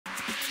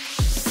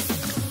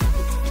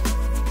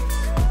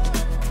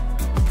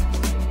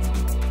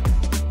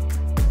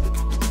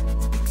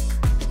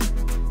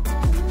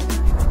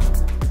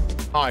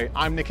Hi,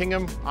 I'm Nick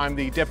Ingham. I'm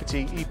the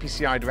Deputy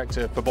EPCI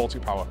Director for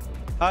Baltic Power.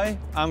 Hi,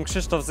 I'm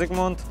Krzysztof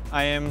Zygmunt.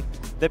 I am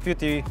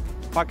Deputy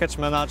Package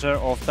Manager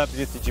of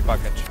WTG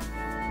Package.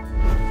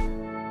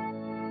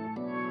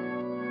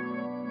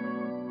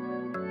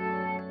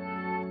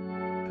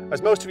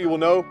 As most of you will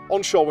know,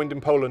 onshore wind in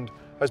Poland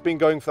has been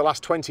going for the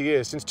last 20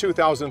 years. Since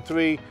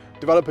 2003,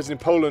 developers in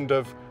Poland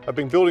have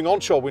been building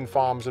onshore wind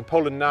farms, and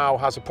Poland now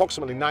has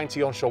approximately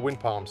 90 onshore wind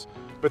farms.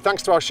 But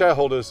thanks to our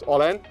shareholders,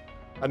 ORLEN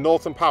and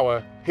Northern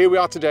Power, here we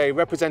are today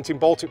representing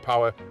Baltic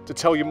Power to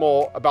tell you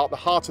more about the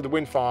heart of the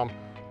wind farm,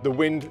 the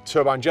wind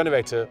turbine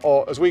generator,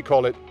 or as we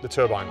call it, the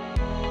turbine.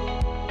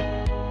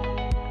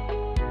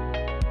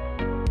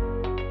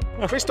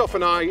 Krzysztof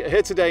and I are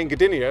here today in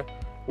Gdynia,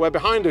 where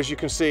behind us you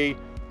can see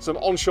some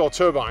onshore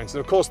turbines. And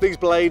of course these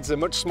blades are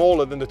much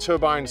smaller than the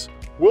turbines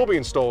we'll be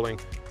installing,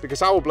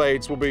 because our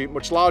blades will be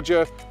much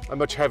larger and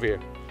much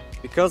heavier.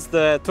 Because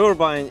the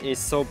turbine is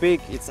so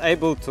big, it's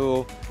able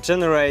to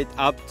generate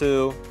up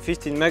to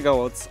 15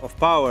 megawatts of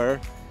power.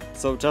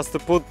 So just to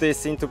put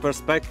this into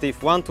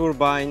perspective, one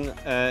turbine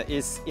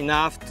is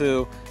enough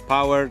to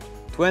power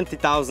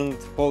 20,000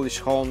 Polish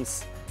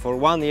homes for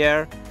 1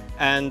 year,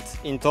 and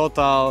in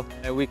total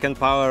we can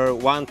power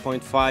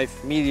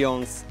 1.5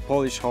 million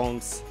Polish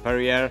homes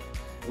per year.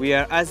 We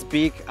are as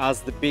big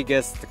as the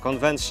biggest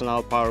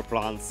conventional power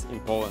plants in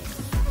Poland.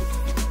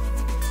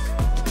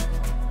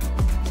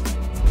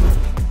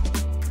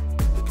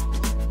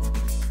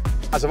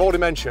 As I've already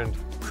mentioned,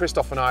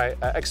 Krzysztof and I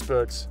are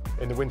experts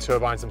in the wind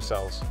turbines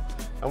themselves.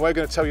 And we're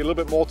going to tell you a little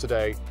bit more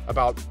today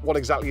about what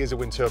exactly is a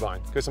wind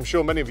turbine, because I'm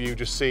sure many of you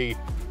just see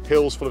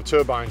hills full of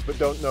turbines but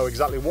don't know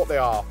exactly what they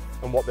are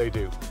and what they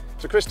do.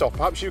 So Krzysztof,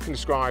 perhaps you can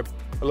describe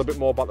a little bit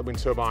more about the wind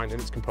turbine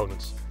and its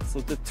components. So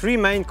the three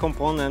main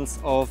components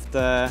of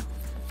the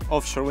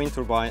offshore wind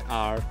turbine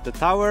are the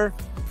tower,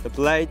 the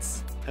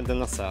blades and the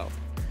nacelle.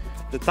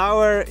 The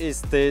tower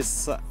is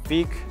this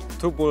big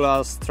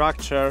tubular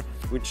structure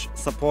which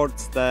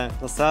supports the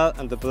nacelle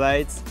and the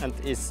blades and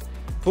is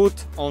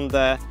put on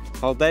the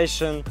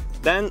foundation.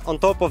 Then on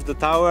top of the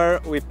tower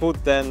we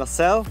put the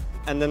nacelle,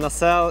 and the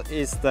nacelle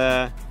is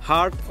the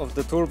heart of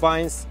the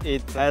turbines.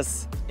 It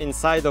has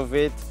inside of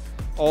it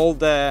all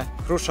the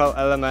crucial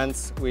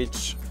elements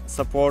which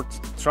support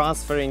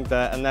transferring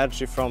the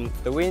energy from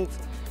the wind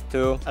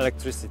to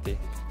electricity.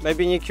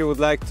 Maybe Nick, you would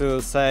like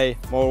to say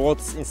more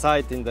what's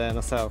inside in the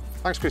nacelle.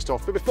 Thanks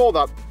Krzysztof, but before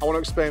that I want to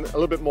explain a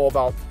little bit more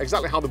about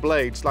exactly how the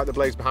blades, like the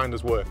blades behind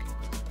us, work.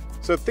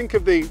 So think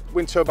of the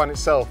wind turbine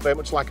itself very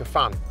much like a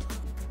fan,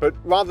 but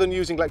rather than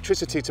using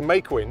electricity to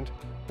make wind,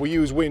 we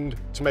use wind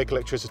to make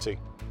electricity.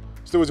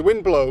 So as the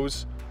wind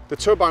blows, the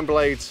turbine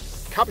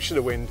blades capture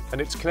the wind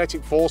and its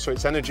kinetic force, or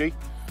its energy,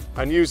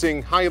 and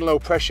using high and low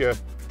pressure,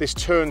 this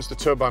turns the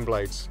turbine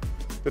blades.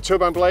 The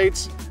turbine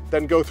blades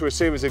then go through a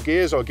series of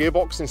gears or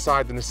gearbox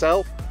inside the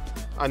nacelle,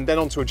 and then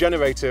onto a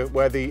generator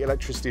where the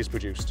electricity is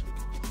produced.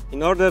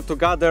 In order to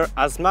gather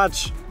as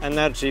much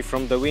energy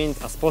from the wind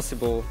as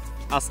possible,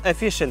 as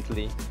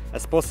efficiently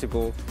as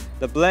possible,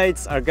 the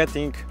blades are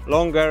getting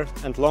longer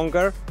and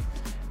longer,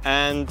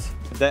 and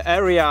the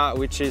area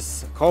which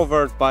is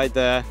covered by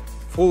the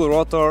full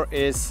rotor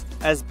is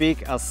as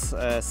big as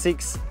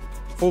 6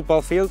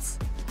 football fields,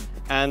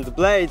 and the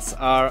blades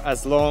are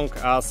as long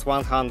as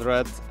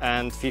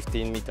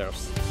 115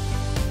 meters.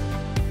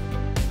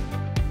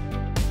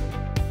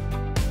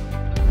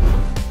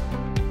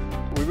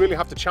 We really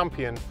have to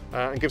champion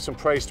and give some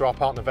praise to our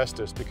partner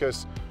investors,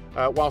 because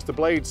whilst the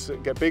blades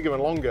get bigger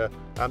and longer,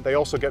 they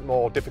also get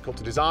more difficult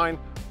to design,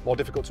 more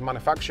difficult to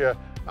manufacture,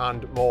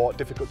 and more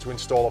difficult to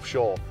install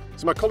offshore.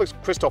 So my colleague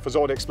Krzysztof has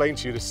already explained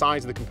to you the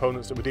size of the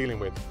components that we're dealing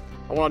with.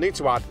 And what I need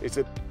to add is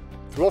that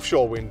through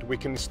offshore wind, we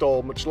can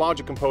install much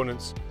larger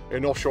components in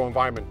an offshore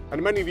environment.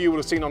 And many of you will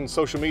have seen on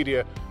social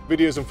media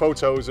videos and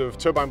photos of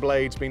turbine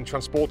blades being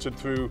transported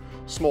through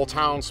small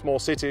towns, small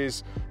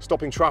cities,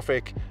 stopping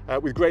traffic,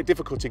 with great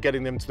difficulty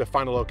getting them to their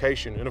final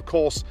location. And of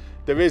course,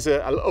 there is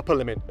an upper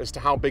limit as to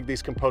how big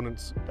these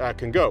components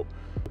can go.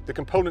 The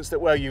components that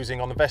we're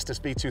using on the Vestas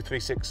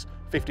V236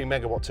 15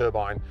 megawatt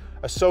turbine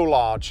are so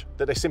large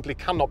that they simply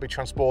cannot be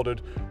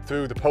transported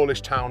through the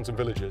Polish towns and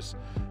villages.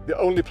 The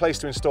only place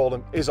to install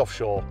them is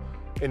offshore,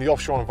 in the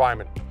offshore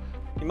environment.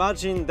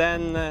 Imagine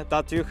then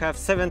that you have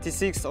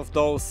 76 of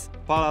those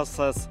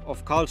palaces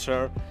of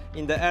culture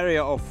in the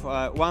area of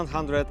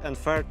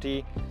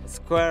 130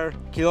 square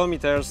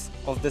kilometers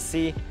of the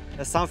sea,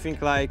 something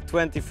like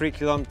 23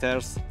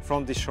 kilometers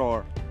from the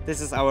shore.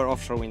 This is our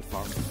offshore wind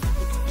farm.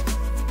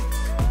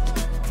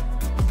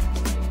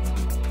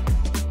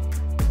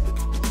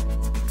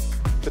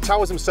 The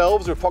towers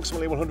themselves are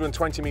approximately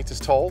 120 meters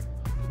tall,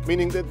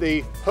 meaning that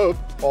the hub,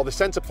 or the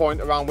center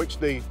point around which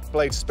the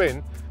blades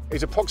spin,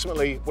 is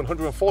approximately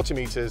 140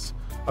 meters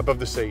above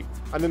the sea.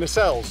 And the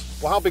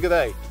nacelles, well, how big are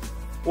they?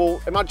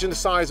 Well, imagine the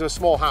size of a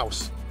small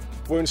house.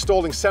 We're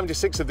installing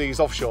 76 of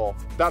these offshore.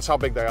 That's how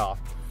big they are.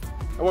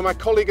 And when my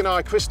colleague and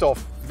I, Krzysztof,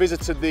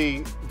 visited the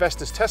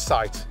Vestas test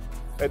site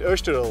at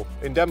Østerild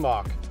in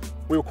Denmark,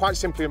 we were quite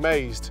simply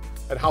amazed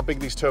at how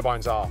big these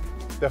turbines are.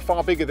 They're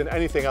far bigger than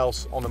anything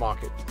else on the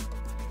market.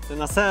 The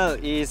nacelle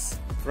is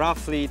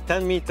roughly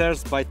 10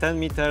 meters by 10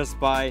 meters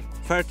by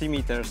 30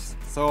 meters.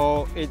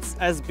 So it's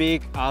as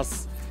big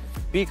as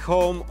big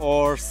home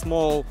or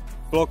small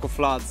block of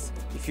flats.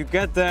 If you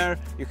get there,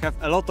 you have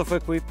a lot of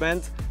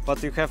equipment,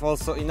 but you have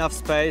also enough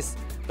space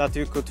that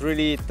you could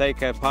really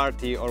take a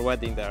party or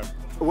wedding there.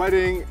 A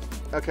wedding,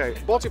 okay.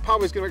 Baltic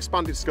Power is going to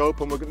expand its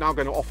scope, and we're now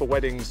going to offer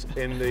weddings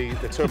in the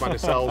turbine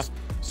nacelles.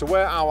 So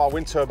where are our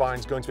wind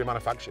turbines going to be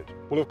manufactured?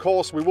 Well, of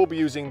course, we will be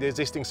using the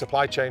existing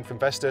supply chain from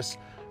Vestas,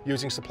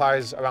 using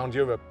suppliers around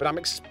Europe, but I'm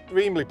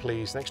extremely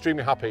pleased and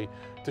extremely happy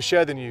to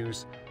share the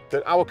news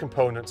that our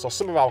components, or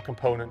some of our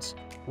components,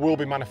 will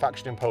be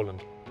manufactured in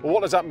Poland. Well,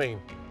 what does that mean?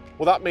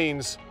 Well, that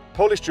means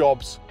Polish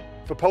jobs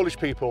for Polish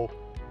people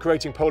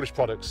creating Polish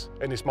products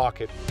in this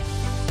market.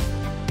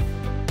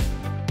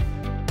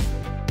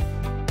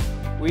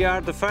 We are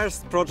the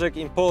first project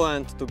in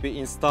Poland to be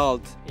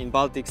installed in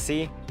Baltic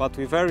Sea, but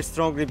we very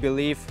strongly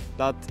believe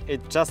that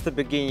it's just the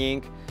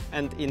beginning,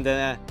 and in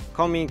the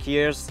coming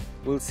years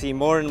we'll see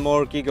more and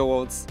more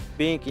gigawatts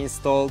being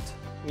installed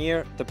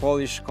near the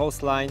Polish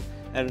coastline,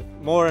 and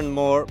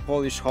more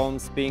Polish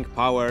homes being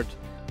powered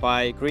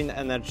by green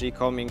energy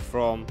coming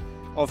from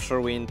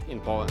offshore wind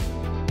in Poland.